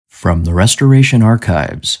From the Restoration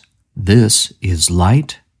Archives, this is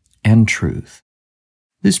Light and Truth.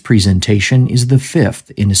 This presentation is the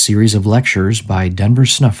fifth in a series of lectures by Denver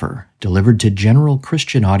Snuffer, delivered to general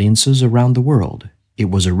Christian audiences around the world.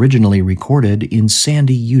 It was originally recorded in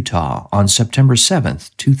Sandy, Utah on September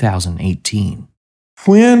 7th, 2018.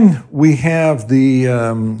 When we have the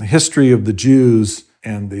history of the Jews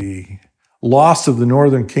and the loss of the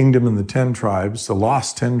northern kingdom and the 10 tribes, the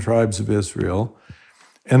lost 10 tribes of Israel,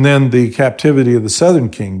 and then the captivity of the southern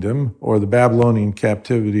kingdom, or the Babylonian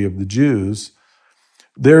captivity of the Jews,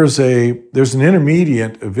 there's an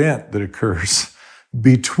intermediate event that occurs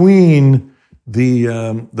between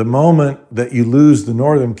the moment that you lose the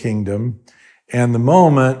northern kingdom and the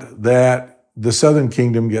moment that the southern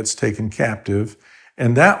kingdom gets taken captive.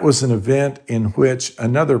 And that was an event in which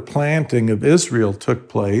another planting of Israel took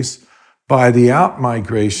place by the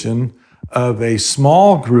outmigration of a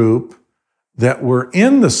small group that were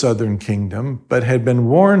in the southern kingdom, but had been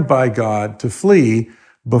warned by God to flee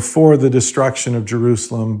before the destruction of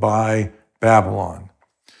Jerusalem by Babylon.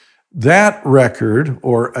 That record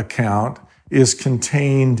or account is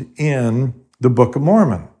contained in the Book of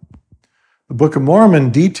Mormon. The Book of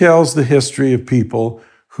Mormon details the history of people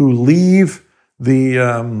who leave the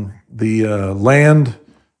land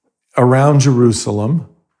around Jerusalem.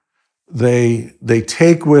 They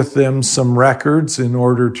take with them some records in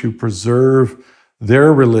order to preserve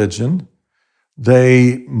their religion.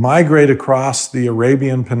 They migrate across the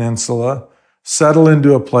Arabian Peninsula, settle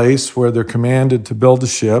into a place where they're commanded to build a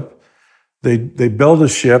ship. They build a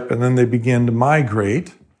ship and then they begin to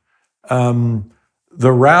migrate. The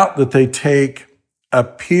route that they take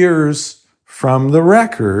appears from the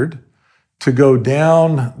record to go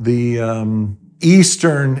down the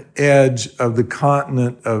eastern edge of the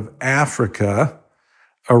continent of Africa,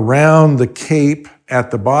 around the Cape at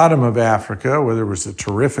the bottom of Africa, where there was a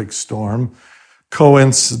terrific storm.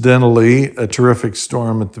 Coincidentally, a terrific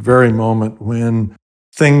storm at the very moment when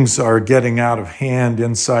things are getting out of hand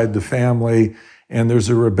inside the family and there's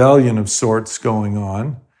a rebellion of sorts going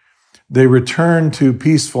on. They return to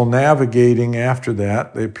peaceful navigating after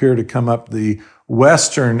that. They appear to come up the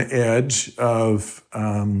western edge of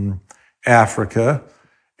Africa,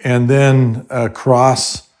 and then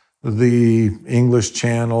across the English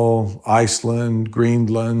Channel, Iceland,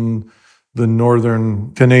 Greenland, the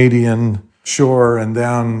northern Canadian shore, and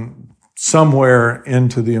down somewhere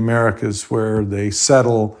into the Americas where they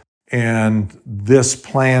settle. And this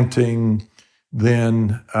planting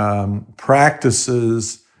then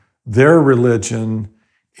practices their religion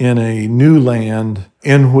in a new land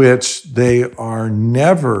in which they are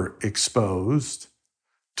never exposed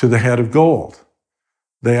to the head of gold.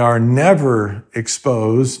 They are never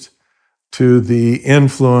exposed to the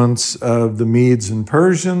influence of the Medes and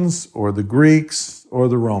Persians or the Greeks or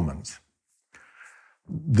the Romans.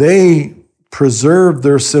 They preserved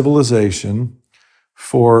their civilization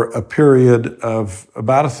for a period of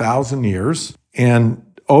about 1,000 years. And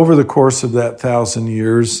over the course of that 1,000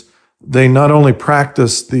 years, they not only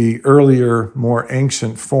practiced the earlier, more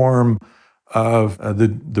ancient form of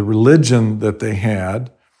the religion that they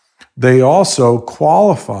had, they also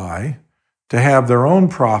qualify to have their own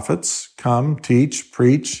prophets come, teach,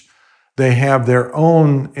 preach. They have their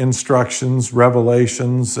own instructions,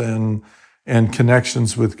 revelations, and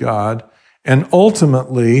connections with God. And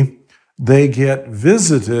ultimately, they get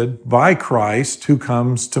visited by Christ, who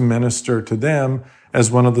comes to minister to them as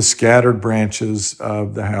one of the scattered branches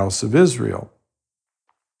of the house of Israel.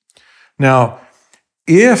 Now,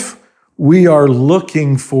 if we are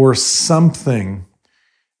looking for something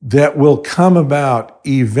that will come about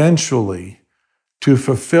eventually to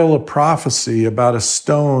fulfill a prophecy about a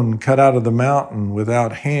stone cut out of the mountain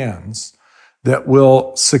without hands, that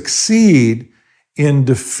will succeed in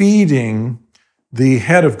defeating the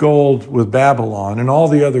head of gold with Babylon and all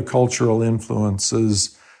the other cultural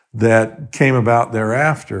influences that came about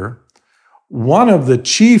thereafter, one of the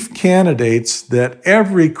chief candidates that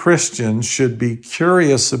every Christian should be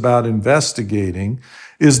curious about investigating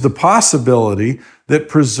is the possibility that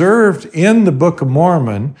preserved in the Book of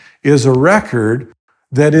Mormon is a record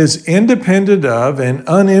that is independent of and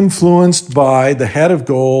uninfluenced by the head of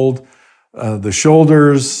gold, the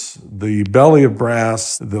shoulders, the belly of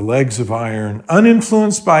brass, the legs of iron,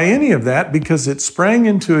 uninfluenced by any of that because it sprang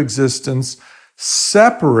into existence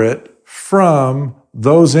separate from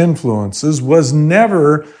those influences, was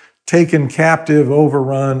never taken captive,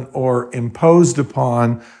 overrun, or imposed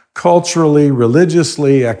upon culturally,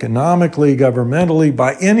 religiously, economically, governmentally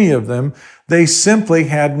by any of them. They simply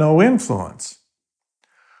had no influence.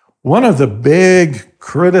 One of the big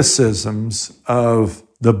criticisms of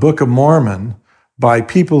the Book of Mormon by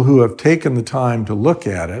people who have taken the time to look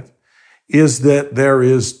at it is that there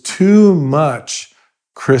is too much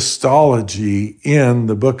Christology in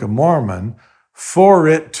the Book of Mormon for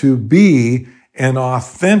it to be an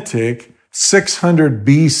authentic 600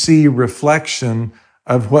 BC reflection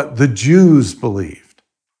of what the Jews believed.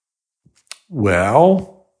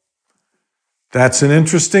 Well, that's an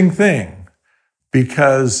interesting thing,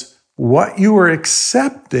 because what you are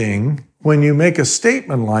accepting when you make a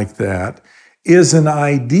statement like that is an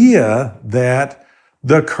idea that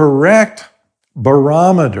the correct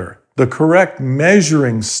barometer, the correct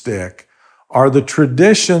measuring stick, are the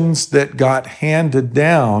traditions that got handed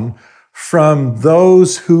down from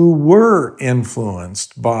those who were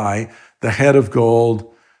influenced by the head of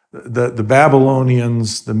gold, the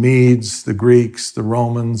Babylonians, the Medes, the Greeks, the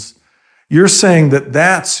Romans. You're saying that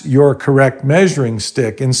that's your correct measuring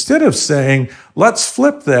stick, instead of saying, let's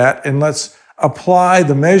flip that and let's apply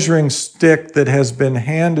the measuring stick that has been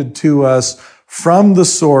handed to us from the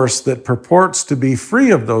source that purports to be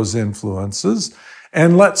free of those influences,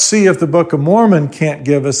 and let's see if the Book of Mormon can't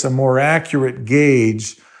give us a more accurate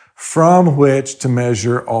gauge from which to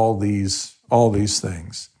measure all these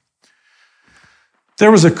things.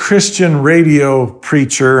 There was a Christian radio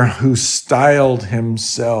preacher who styled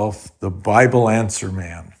himself the Bible Answer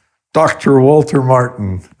Man, Dr. Walter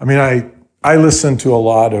Martin. I mean, I listen to a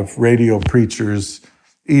lot of radio preachers,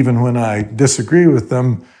 even when I disagree with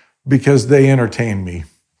them, because they entertain me.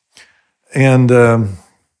 And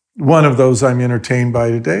one of those I'm entertained by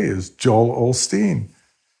today is Joel Osteen.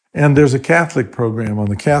 And there's a Catholic program on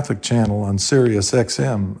the Catholic channel on Sirius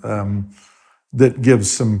XM that gives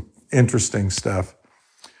some interesting stuff.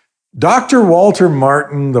 Dr. Walter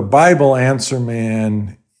Martin, the Bible Answer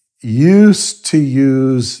Man, used to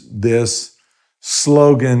use this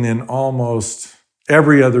slogan in almost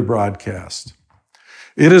every other broadcast.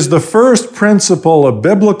 It is the first principle of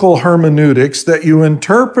biblical hermeneutics that you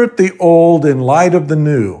interpret the old in light of the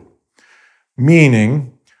new.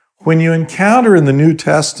 Meaning, when you encounter in the New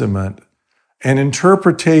Testament an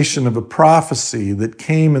interpretation of a prophecy that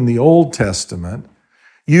came in the Old Testament,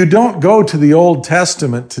 you don't go to the Old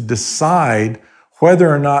Testament to decide whether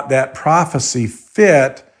or not that prophecy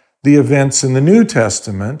fit the events in the New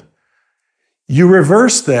Testament. You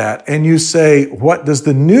reverse that and you say, what does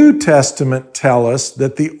the New Testament tell us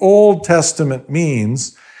that the Old Testament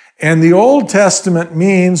means? And the Old Testament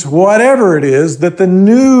means whatever it is that the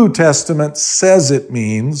New Testament says it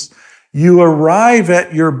means. You arrive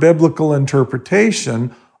at your biblical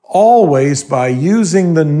interpretation always by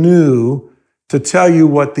using the new to tell you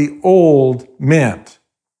what the old meant,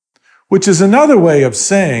 which is another way of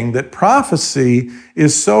saying that prophecy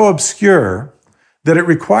is so obscure that it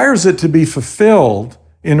requires it to be fulfilled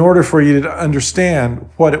in order for you to understand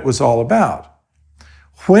what it was all about.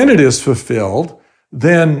 When it is fulfilled,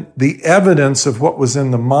 then the evidence of what was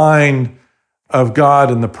in the mind of God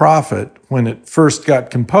and the prophet when it first got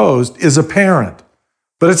composed is apparent.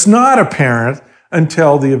 But it's not apparent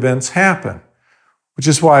until the events happen, which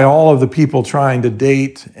is why all of the people trying to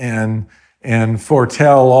date and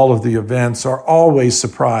foretell all of the events are always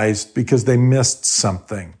surprised because they missed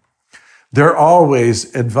something. They're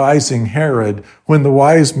always advising Herod when the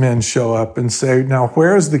wise men show up and say, now,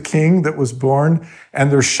 where's the king that was born? And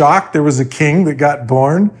they're shocked there was a king that got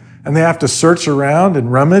born. And they have to search around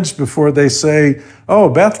and rummage before they say, oh,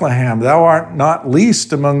 Bethlehem, thou art not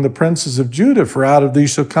least among the princes of Judah, for out of thee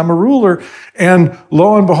shall come a ruler. And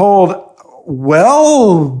lo and behold,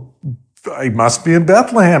 well, he must be in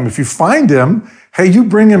Bethlehem. If you find him, hey, you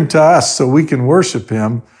bring him to us so we can worship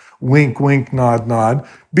him. Wink, wink, nod, nod.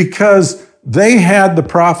 Because they had the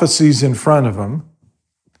prophecies in front of them,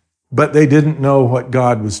 but they didn't know what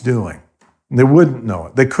God was doing. They wouldn't know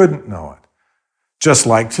it. They couldn't know it. Just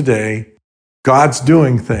like today, God's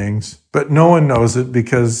doing things, but no one knows it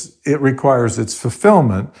because it requires its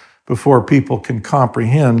fulfillment before people can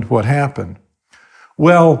comprehend what happened.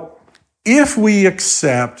 Well, if we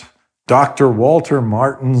accept Dr. Walter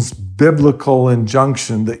Martin's biblical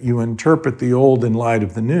injunction that you interpret the old in light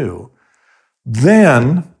of the new,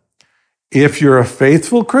 then if you're a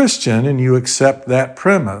faithful Christian and you accept that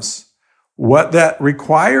premise, what that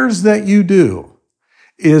requires that you do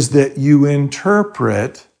is that you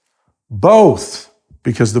interpret both,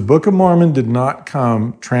 because the Book of Mormon did not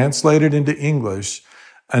come translated into English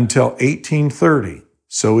until 1830.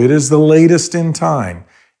 So it is the latest in time,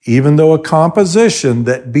 even though a composition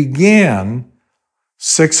that began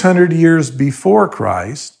 600 years before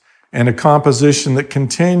Christ and a composition that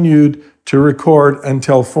continued to record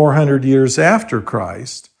until 400 years after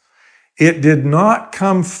Christ, it did not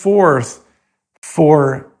come forth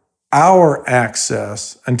for our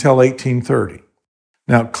access until 1830.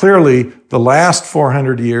 Now, clearly, the last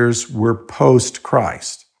 400 years were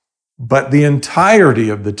post-Christ, but the entirety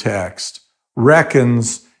of the text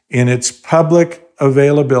reckons in its public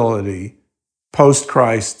availability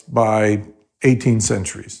post-Christ by 18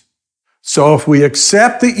 centuries. So if we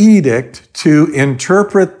accept the edict to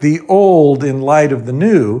interpret the old in light of the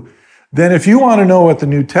new, then if you want to know what the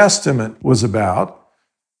New Testament was about,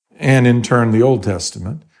 and in turn the Old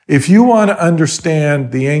Testament, if you want to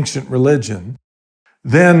understand the ancient religion,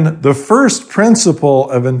 then the first principle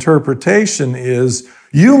of interpretation is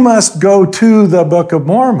you must go to the Book of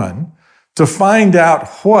Mormon to find out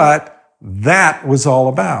what that was all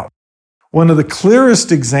about. One of the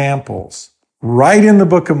clearest examples right in the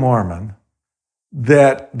Book of Mormon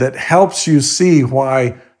that helps you see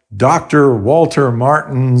why Dr. Walter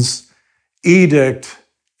Martin's edict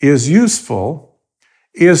is useful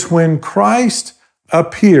is when Christ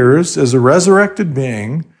appears as a resurrected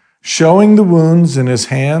being, showing the wounds in his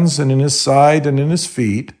hands and in his side and in his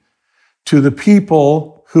feet to the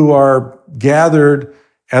people who are gathered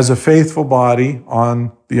as a faithful body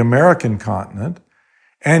on the American continent.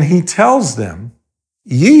 And he tells them,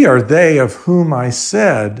 "Ye are they of whom I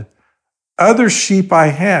said, other sheep I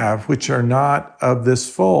have, which are not of this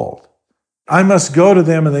fold. I must go to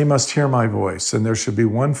them and they must hear my voice, and there should be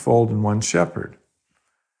one fold and one shepherd."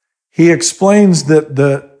 He explains that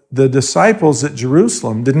the disciples at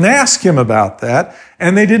Jerusalem didn't ask him about that,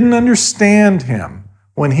 and they didn't understand him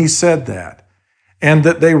when he said that, and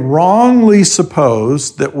that they wrongly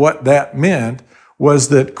supposed that what that meant was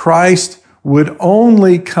that Christ would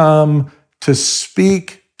only come to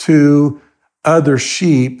speak to other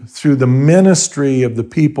sheep through the ministry of the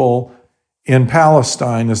people in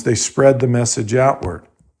Palestine as they spread the message outward.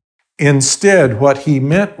 Instead, what he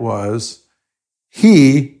meant was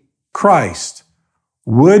he, Christ,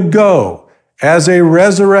 would go as a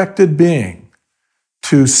resurrected being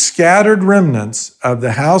to scattered remnants of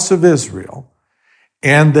the house of Israel,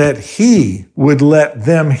 and that he would let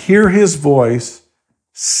them hear his voice,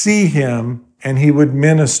 see him, and he would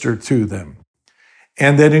minister to them.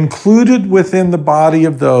 And that included within the body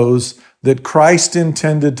of those that Christ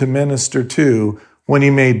intended to minister to, when he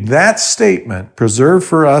made that statement, preserved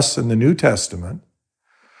for us in the New Testament,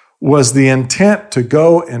 was the intent to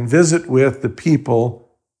go and visit with the people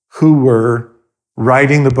who were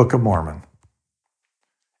writing the Book of Mormon.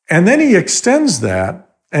 And then he extends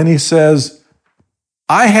that and he says,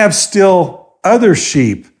 I have still other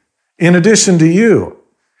sheep in addition to you,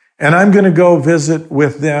 and I'm going to go visit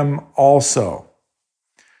with them also.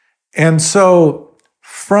 And so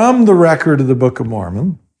from the record of the Book of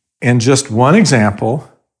Mormon, and just one example,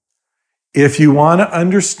 if you want to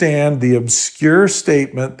understand the obscure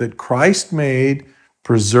statement that Christ made,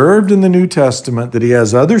 preserved in the New Testament, that he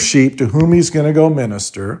has other sheep to whom he's going to go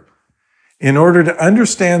minister, in order to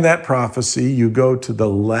understand that prophecy, you go to the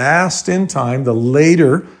last in time, the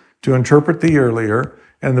later, to interpret the earlier,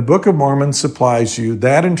 and the Book of Mormon supplies you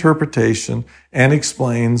that interpretation and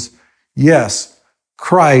explains, yes,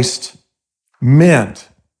 Christ meant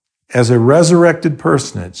as a resurrected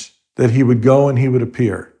personage that he would go and he would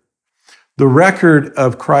appear. The record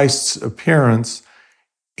of Christ's appearance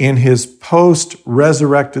in his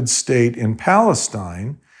post-resurrected state in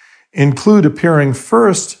Palestine include appearing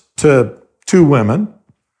first to 2 women.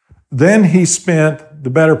 Then he spent the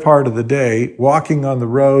better part of the day walking on the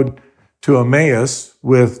road to Emmaus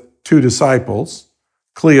with 2 disciples,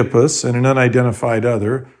 Cleopas and an unidentified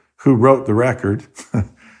other who wrote the record,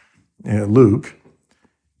 Luke.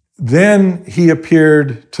 Then he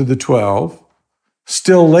appeared to the 12.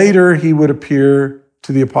 Still later, he would appear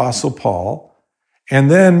to the Apostle Paul.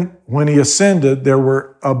 And then when he ascended, there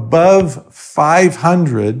were above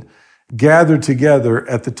 500 gathered together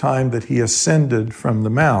at the time that he ascended from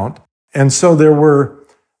the mount. And so there were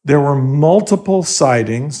multiple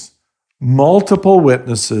sightings, multiple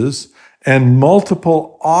witnesses, and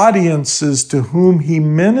multiple audiences to whom he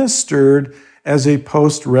ministered as a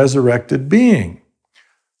post-resurrected being.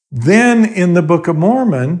 Then in the Book of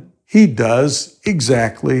Mormon, he does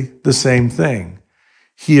exactly the same thing.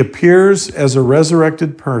 He appears as a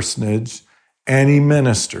resurrected personage and he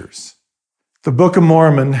ministers. The Book of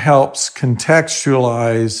Mormon helps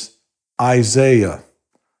contextualize Isaiah,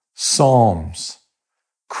 Psalms,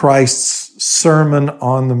 Christ's Sermon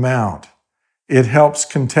on the Mount. It helps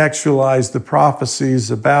contextualize the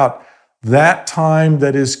prophecies about that time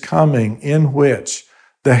that is coming in which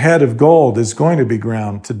the head of gold is going to be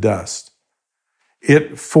ground to dust.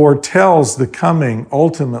 It foretells the coming,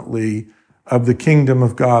 ultimately, of the kingdom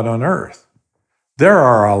of God on earth. There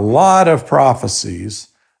are a lot of prophecies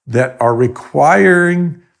that are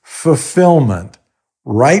requiring fulfillment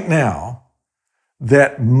right now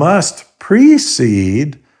that must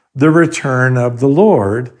precede the return of the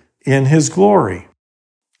Lord in his glory.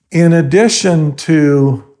 In addition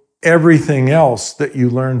to everything else that you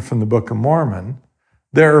learn from the Book of Mormon,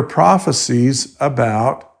 there are prophecies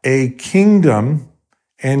about a kingdom,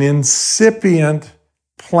 an incipient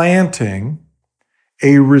planting,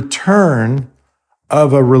 a return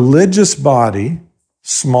of a religious body,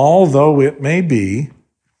 small though it may be,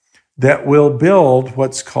 that will build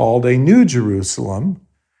what's called a New Jerusalem,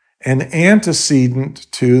 an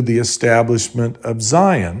antecedent to the establishment of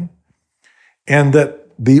Zion, and that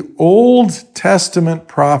the Old Testament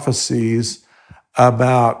prophecies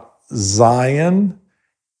about Zion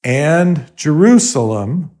and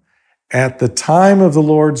Jerusalem at the time of the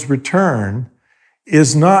Lord's return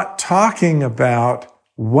is not talking about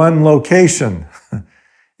one location.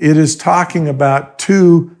 It is talking about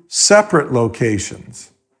two separate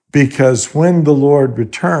locations, because when the Lord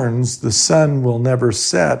returns, the sun will never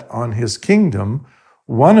set on his kingdom.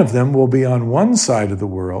 One of them will be on one side of the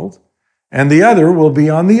world, and the other will be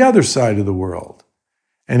on the other side of the world.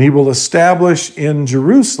 And he will establish in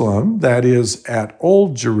Jerusalem, that is at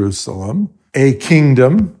Old Jerusalem, a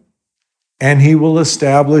kingdom, and he will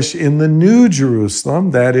establish in the New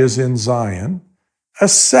Jerusalem, that is in Zion, a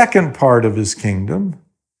second part of his kingdom.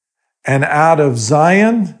 And out of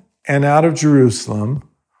Zion and out of Jerusalem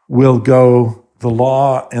will go the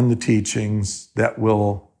law and the teachings that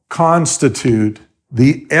will constitute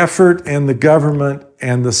the effort and the government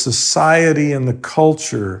and the society and the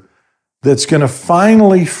culture that's going to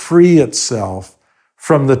finally free itself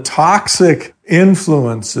from the toxic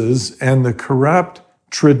influences and the corrupt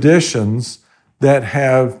traditions that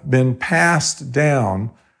have been passed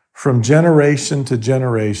down from generation to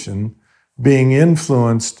generation, being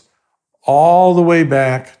influenced all the way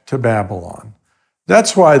back to Babylon.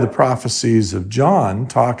 That's why the prophecies of John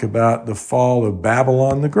talk about the fall of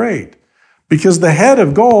Babylon the Great, because the head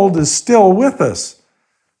of gold is still with us.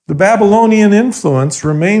 The Babylonian influence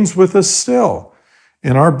remains with us still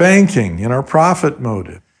in our banking, in our profit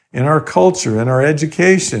motive, in our culture, in our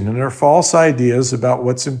education, in our false ideas about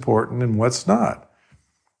what's important and what's not,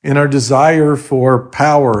 in our desire for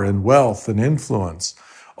power and wealth and influence.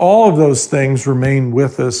 All of those things remain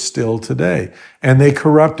with us still today, and they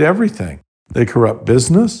corrupt everything. They corrupt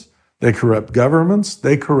business, they corrupt governments,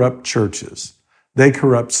 they corrupt churches, they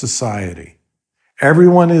corrupt society.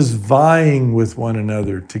 Everyone is vying with one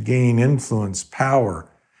another to gain influence, power,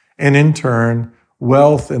 and in turn,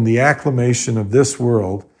 wealth and the acclamation of this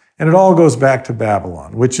world. And it all goes back to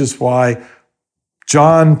Babylon, which is why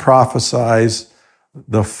John prophesies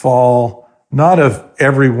the fall, not of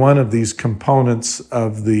every one of these components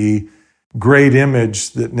of the great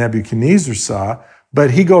image that Nebuchadnezzar saw,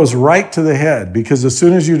 but he goes right to the head, because as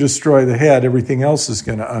soon as you destroy the head, everything else is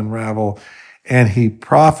going to unravel. And he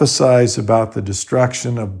prophesies about the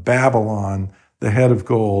destruction of Babylon, the head of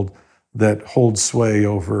gold that holds sway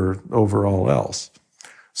over all else.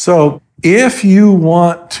 So if you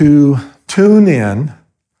want to tune in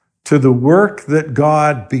to the work that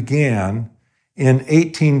God began in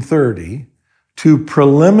 1830 to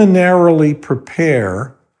preliminarily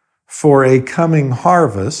prepare for a coming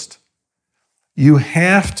harvest, you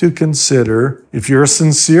have to consider, if you're a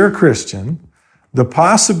sincere Christian, the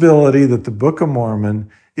possibility that the Book of Mormon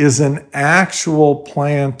is an actual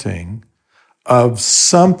planting of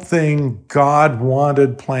something God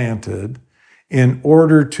wanted planted in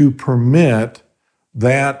order to permit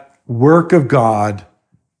that work of God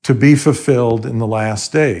to be fulfilled in the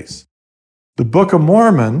last days. The Book of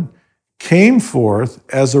Mormon came forth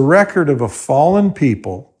as a record of a fallen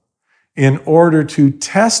people in order to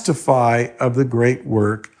testify of the great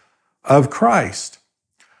work of Christ.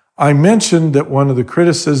 I mentioned that one of the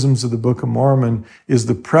criticisms of the Book of Mormon is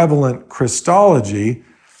the prevalent Christology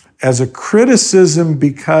as a criticism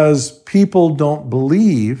because people don't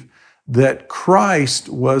believe that Christ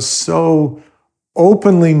was so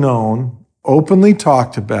openly known, openly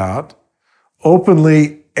talked about,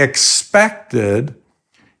 openly expected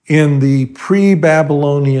in the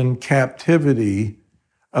pre-Babylonian captivity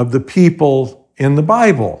of the people in the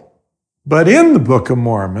Bible. But in the Book of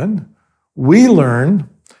Mormon, we learn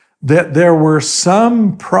that there were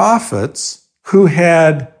some prophets who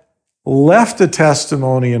had left a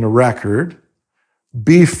testimony and a record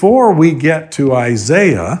before we get to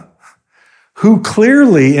Isaiah, who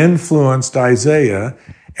clearly influenced Isaiah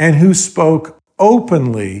and who spoke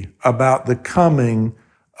openly about the coming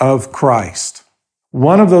of Christ.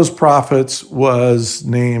 One of those prophets was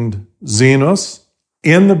named Zenos.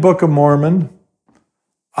 In the Book of Mormon,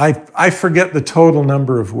 I forget the total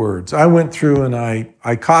number of words. I went through and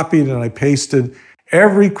I copied and I pasted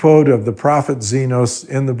every quote of the prophet Zenos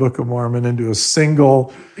in the Book of Mormon into a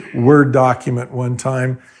single Word document one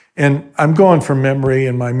time. And I'm going from memory,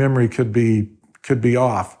 and my memory could be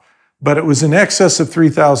off. But it was in excess of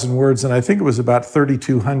 3,000 words, and I think it was about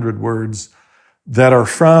 3,200 words that are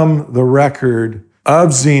from the record of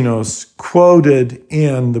Zenos quoted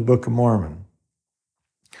in the Book of Mormon.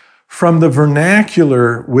 From the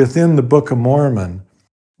vernacular within the Book of Mormon,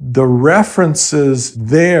 the references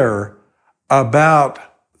there about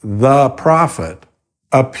the prophet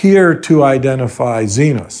appear to identify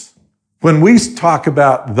Zenos. When we talk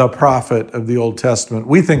about the prophet of the Old Testament,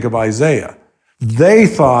 we think of Isaiah. They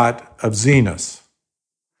thought of Zenos.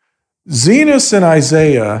 Zenos and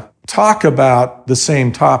Isaiah talk about the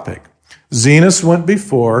same topic. Zenos went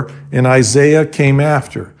before and Isaiah came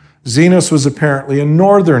after. Zenos was apparently a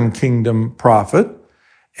northern kingdom prophet,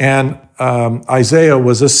 and Isaiah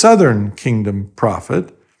was a southern kingdom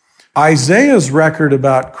prophet. Isaiah's record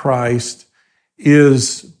about Christ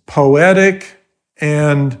is poetic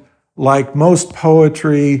and, like most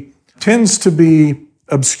poetry, tends to be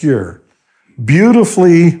obscure.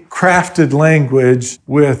 Beautifully crafted language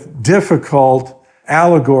with difficult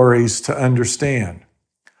allegories to understand.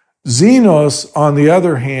 Zenos, on the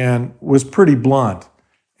other hand, was pretty blunt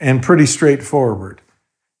and pretty straightforward.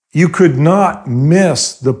 You could not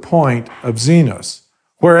miss the point of Zenos,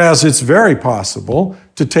 whereas it's very possible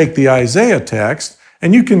to take the Isaiah text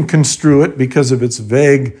and you can construe it because of its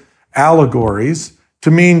vague allegories to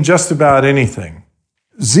mean just about anything.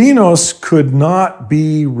 Zenos could not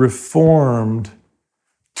be reformed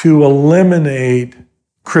to eliminate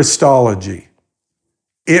Christology.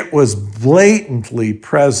 It was blatantly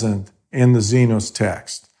present in the Zenos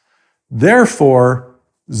text. Therefore,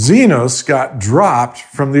 Zenos got dropped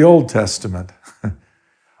from the Old Testament.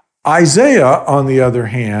 Isaiah, on the other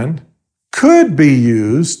hand, could be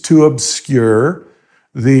used to obscure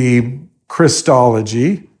the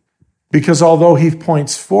Christology, because although he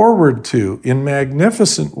points forward to, in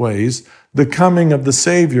magnificent ways, the coming of the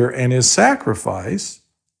Savior and his sacrifice,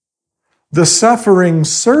 the suffering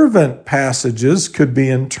servant passages could be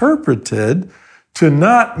interpreted to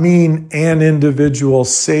not mean an individual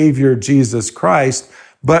Savior, Jesus Christ,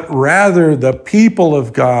 but rather the people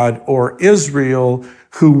of God or Israel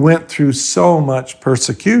who went through so much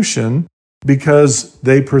persecution because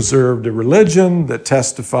they preserved a religion that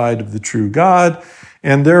testified of the true God.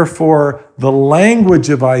 And therefore, the language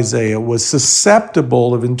of Isaiah was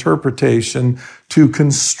susceptible of interpretation to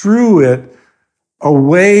construe it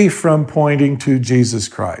away from pointing to Jesus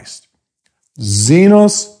Christ.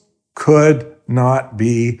 Zenos could not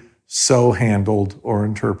be so handled or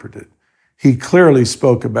interpreted. He clearly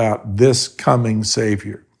spoke about this coming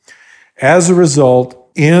Savior. As a result,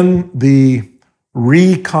 in the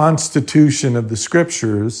reconstitution of the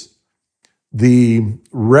Scriptures, the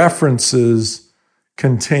references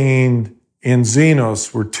contained in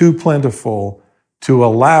Zenos were too plentiful to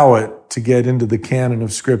allow it to get into the canon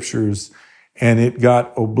of Scriptures, and it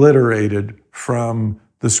got obliterated from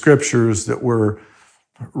the Scriptures that were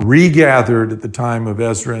regathered at the time of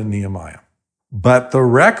Ezra and Nehemiah. But the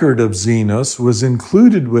record of Zenos was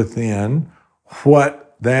included within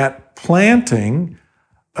what that planting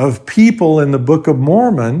of people in the Book of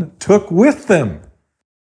Mormon took with them.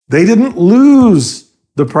 They didn't lose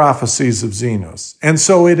the prophecies of Zenos. And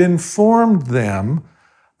so it informed them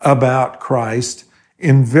about Christ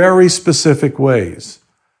in very specific ways.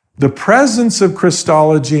 The presence of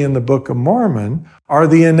Christology in the Book of Mormon are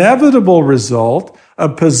the inevitable result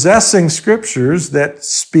of possessing scriptures that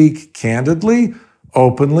speak candidly,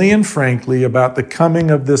 openly, and frankly about the coming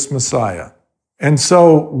of this Messiah. And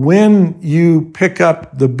so when you pick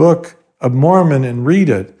up the Book of Mormon and read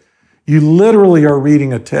it, you literally are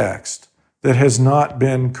reading a text that has not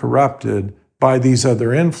been corrupted by these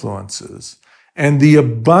other influences. And the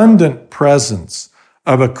abundant presence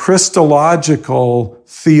of a Christological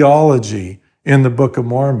theology in the Book of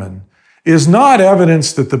Mormon is not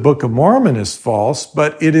evidence that the Book of Mormon is false,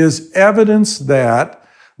 but it is evidence that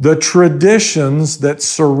the traditions that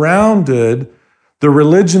surrounded the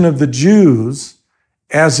religion of the Jews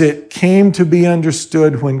as it came to be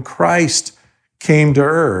understood when Christ came to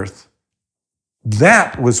earth,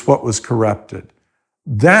 that was what was corrupted.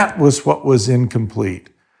 That was what was incomplete.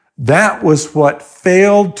 That was what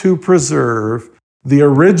failed to preserve the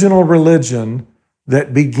original religion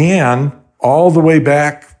that began all the way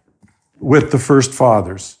back with the first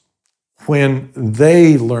fathers, when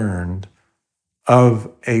they learned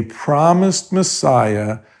of a promised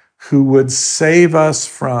Messiah who would save us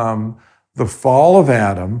from the fall of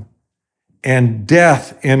Adam and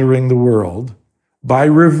death entering the world, by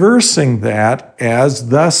reversing that as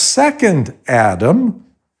the second Adam,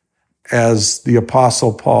 as the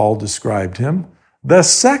Apostle Paul described him, the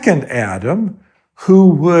second Adam who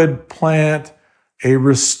would plant a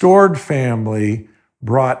restored family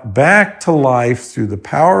brought back to life through the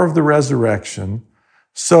power of the resurrection,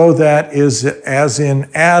 so that as in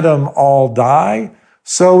Adam all die,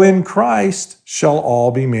 so in Christ shall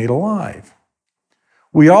all be made alive.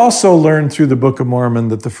 We also learn through the Book of Mormon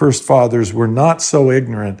that the first fathers were not so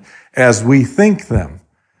ignorant as we think them,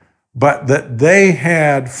 but that they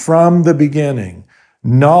had from the beginning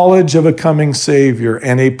knowledge of a coming Savior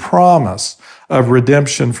and a promise of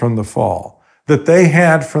redemption from the fall, that they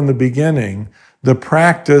had from the beginning the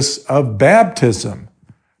practice of baptism,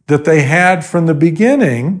 that they had from the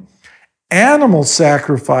beginning animal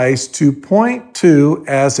sacrifice to point to,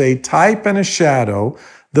 as a type and a shadow,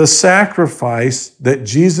 the sacrifice that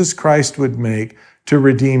Jesus Christ would make to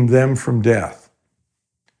redeem them from death.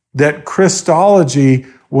 That Christology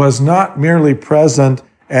was not merely present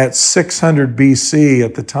at 600 BC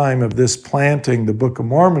at the time of this planting the Book of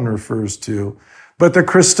Mormon refers to, but the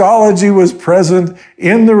Christology was present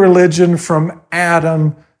in the religion from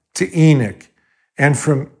Adam to Enoch, and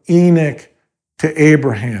from Enoch to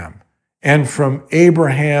Abraham, and from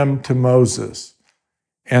Abraham to Moses.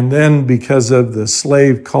 And then because of the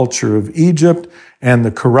slave culture of Egypt and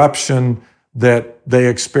the corruption that they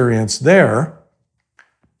experienced there,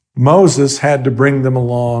 Moses had to bring them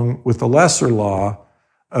along with the lesser law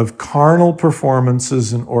of carnal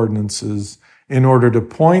performances and ordinances in order to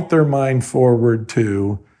point their mind forward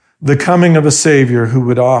to the coming of a Savior who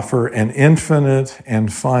would offer an infinite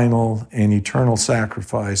and final and eternal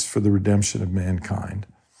sacrifice for the redemption of mankind.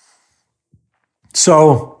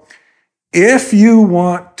 So, if you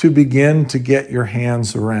want to begin to get your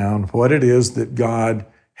hands around what it is that God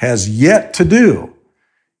has yet to do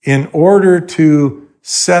in order to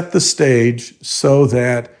set the stage so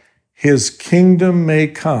that His kingdom may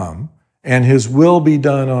come and His will be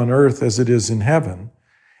done on earth as it is in heaven,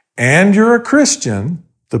 and you're a Christian,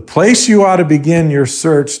 the place you ought to begin your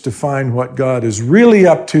search to find what God is really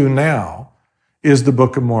up to now is the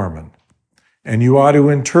Book of Mormon. And you ought to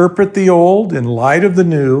interpret the old in light of the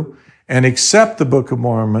new and accept the Book of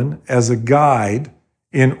Mormon as a guide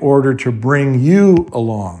in order to bring you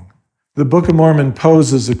along. The Book of Mormon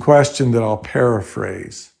poses a question that I'll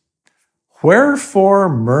paraphrase. Wherefore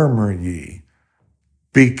murmur ye?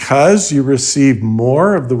 Because you receive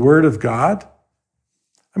more of the Word of God?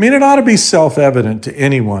 I mean, it ought to be self-evident to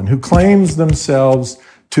anyone who claims themselves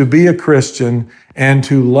to be a Christian and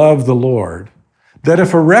to love the Lord, that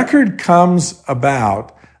if a record comes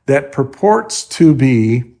about that purports to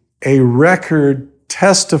be a record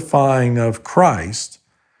testifying of Christ,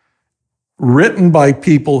 written by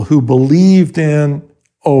people who believed in,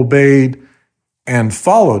 obeyed, and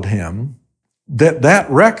followed Him, that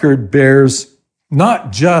record bears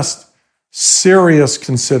not just serious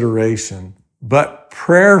consideration, but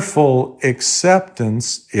prayerful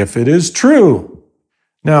acceptance if it is true.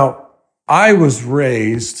 Now, I was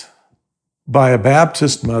raised by a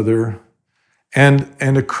Baptist mother and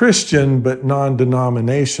a Christian but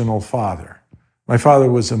non-denominational father. My father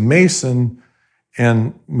was a Mason,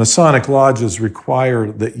 and Masonic lodges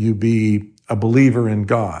require that you be a believer in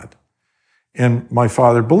God. And my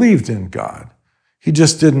father believed in God. He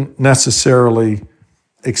just didn't necessarily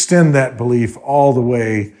extend that belief all the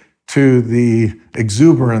way to the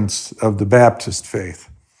exuberance of the Baptist faith.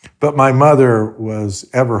 But my mother was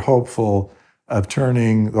ever hopeful of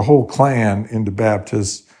turning the whole clan into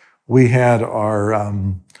Baptists. We had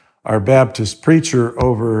our Baptist preacher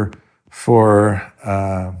over for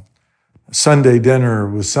Sunday dinner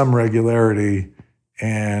with some regularity,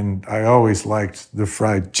 and I always liked the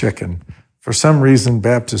fried chicken. For some reason,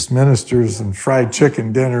 Baptist ministers and fried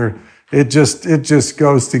chicken dinner, it just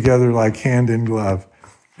goes together like hand in glove.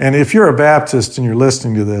 And if you're a Baptist and you're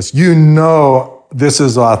listening to this, you know this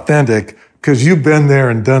is authentic because you've been there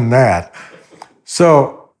and done that.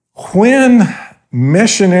 So when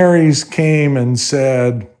missionaries came and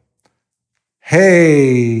said,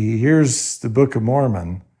 hey, here's the Book of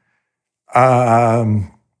Mormon,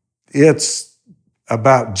 it's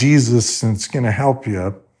about Jesus and it's going to help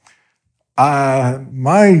you.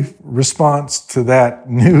 My response to that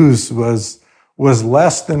news was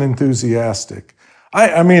less than enthusiastic.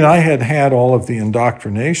 I mean, I had all of the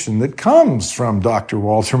indoctrination that comes from Dr.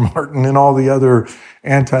 Walter Martin and all the other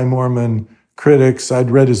anti-Mormon critics. I'd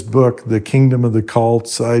read his book, The Kingdom of the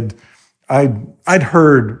Cults. I'd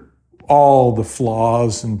heard all the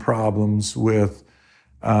flaws and problems with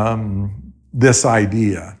this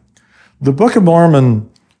idea. The Book of Mormon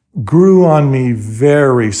grew on me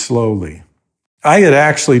very slowly. I had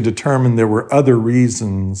actually determined there were other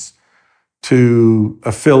reasons to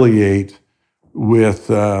affiliate with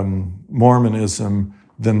Mormonism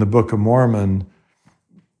than the Book of Mormon,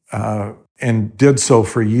 and did so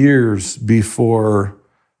for years before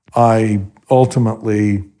I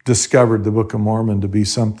ultimately discovered the Book of Mormon to be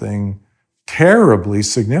something terribly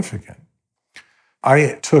significant.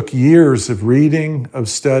 I took years of reading, of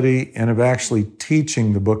study, and of actually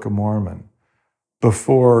teaching the Book of Mormon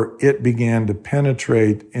before it began to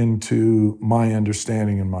penetrate into my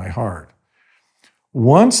understanding and my heart.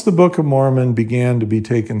 Once the Book of Mormon began to be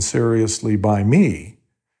taken seriously by me,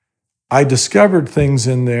 I discovered things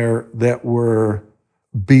in there that were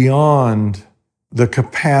beyond the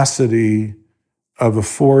capacity of a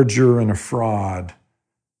forger and a fraud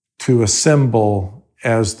to assemble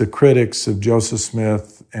as the critics of Joseph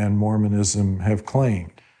Smith and Mormonism have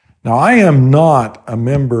claimed. Now, I am not a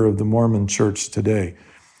member of the Mormon Church today,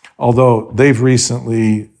 although they've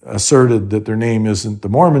recently asserted that their name isn't the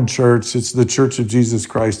Mormon Church, it's the Church of Jesus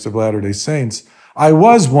Christ of Latter-day Saints. I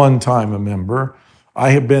was one time a member.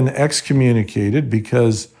 I have been excommunicated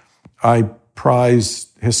because I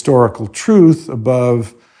prize historical truth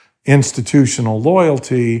above institutional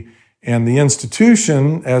loyalty, and the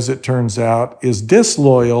institution, as it turns out, is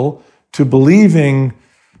disloyal to believing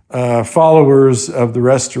followers of the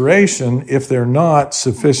Restoration if they're not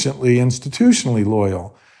sufficiently institutionally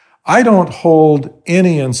loyal. I don't hold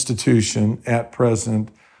any institution at present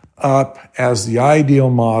up as the ideal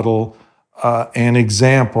model and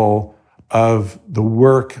example of the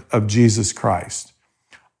work of Jesus Christ.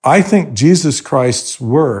 I think Jesus Christ's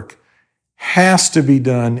work has to be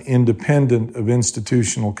done independent of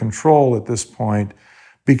institutional control at this point,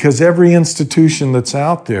 because every institution that's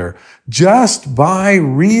out there, just by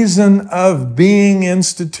reason of being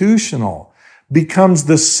institutional, becomes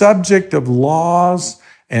the subject of laws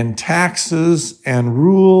and taxes and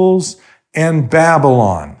rules and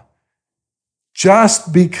Babylon.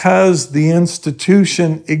 Just because the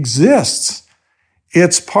institution exists,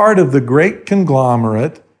 it's part of the great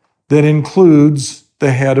conglomerate that includes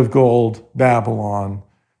the head of gold, Babylon,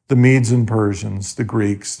 the Medes and Persians, the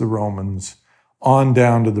Greeks, the Romans, on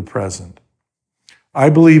down to the present. I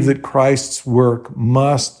believe that Christ's work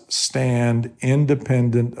must stand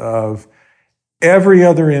independent of every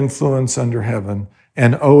other influence under heaven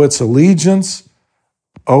and owe its allegiance,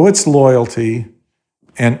 owe its loyalty,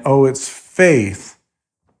 and owe its faith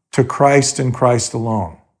to Christ and Christ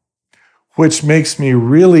alone, which makes me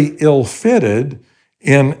really ill-fitted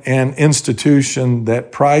in an institution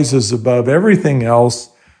that prizes above everything else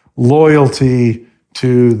loyalty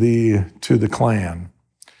to the clan.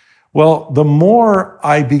 Well, the more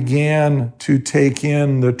I began to take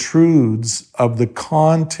in the truths of the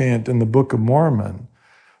content in the Book of Mormon,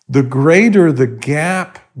 the greater the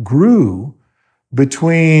gap grew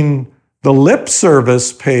between the lip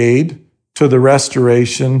service paid to the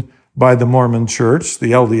Restoration by the Mormon Church,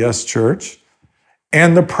 the LDS Church,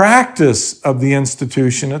 and the practice of the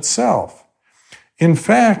institution itself. In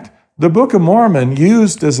fact, the Book of Mormon,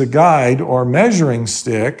 used as a guide or measuring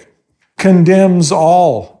stick, condemns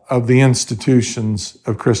all of the institutions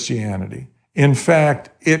of Christianity. In fact,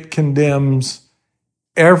 it condemns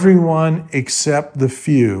everyone except the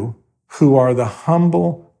few who are the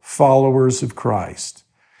humble followers of Christ,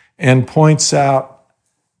 and points out,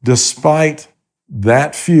 despite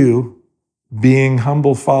that few being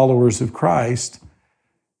humble followers of Christ,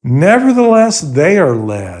 nevertheless, they are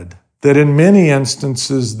led, that in many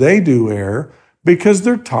instances they do err because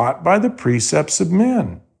they're taught by the precepts of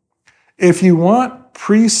men. If you want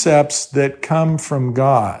precepts that come from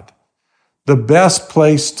God, the best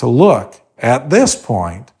place to look at this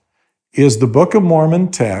point is the Book of Mormon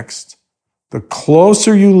text. The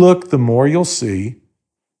closer you look, the more you'll see.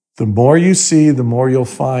 The more you see, the more you'll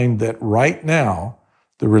find that right now,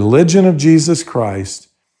 the religion of Jesus Christ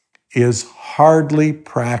is hardly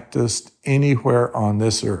practiced anywhere on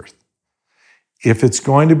this earth. If it's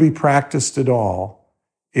going to be practiced at all,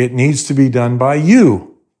 it needs to be done by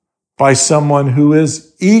you, by someone who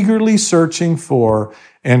is eagerly searching for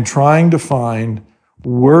and trying to find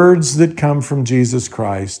words that come from Jesus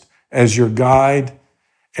Christ as your guide,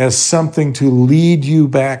 as something to lead you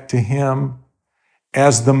back to Him,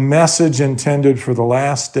 as the message intended for the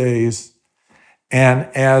last days, and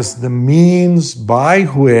as the means by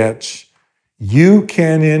which you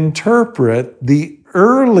can interpret the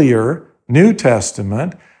earlier New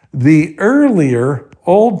Testament, the earlier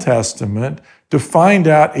Old Testament, to find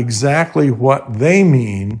out exactly what they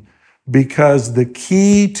mean, because the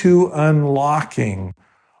key to unlocking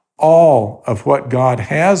all of what God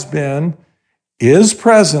has been, is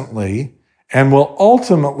presently, and will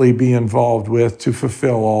ultimately be involved with to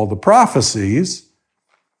fulfill all the prophecies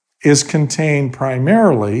is contained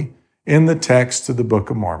primarily in the text of the Book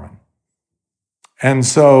of Mormon. And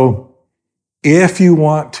so, if you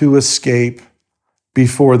want to escape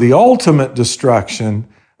before the ultimate destruction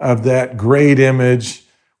of that great image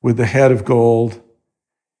with the head of gold,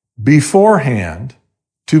 beforehand,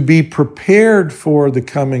 to be prepared for the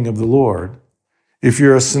coming of the Lord, if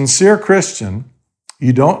you're a sincere Christian,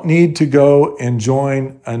 you don't need to go and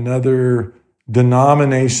join another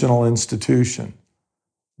denominational institution,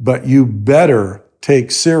 but you better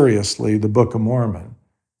take seriously the Book of Mormon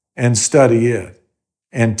and study it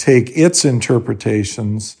and take its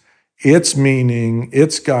interpretations, its meaning,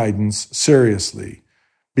 its guidance seriously,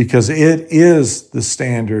 because it is the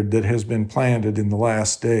standard that has been planted in the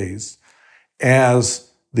last days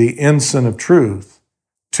as the ensign of truth,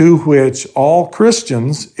 to which all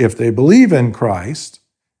Christians, if they believe in Christ,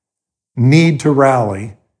 need to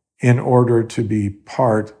rally in order to be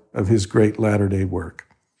part of his great latter-day work.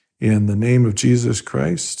 In the name of Jesus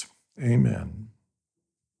Christ, amen.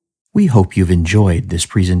 We hope you've enjoyed this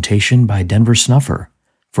presentation by Denver Snuffer.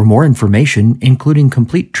 For more information, including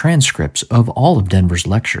complete transcripts of all of Denver's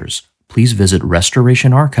lectures, please visit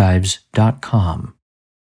restorationarchives.com.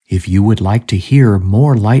 If you would like to hear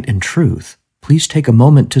more Light and Truth, please take a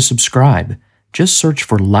moment to subscribe. Just search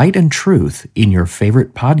for Light and Truth in your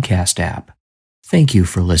favorite podcast app. Thank you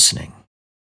for listening.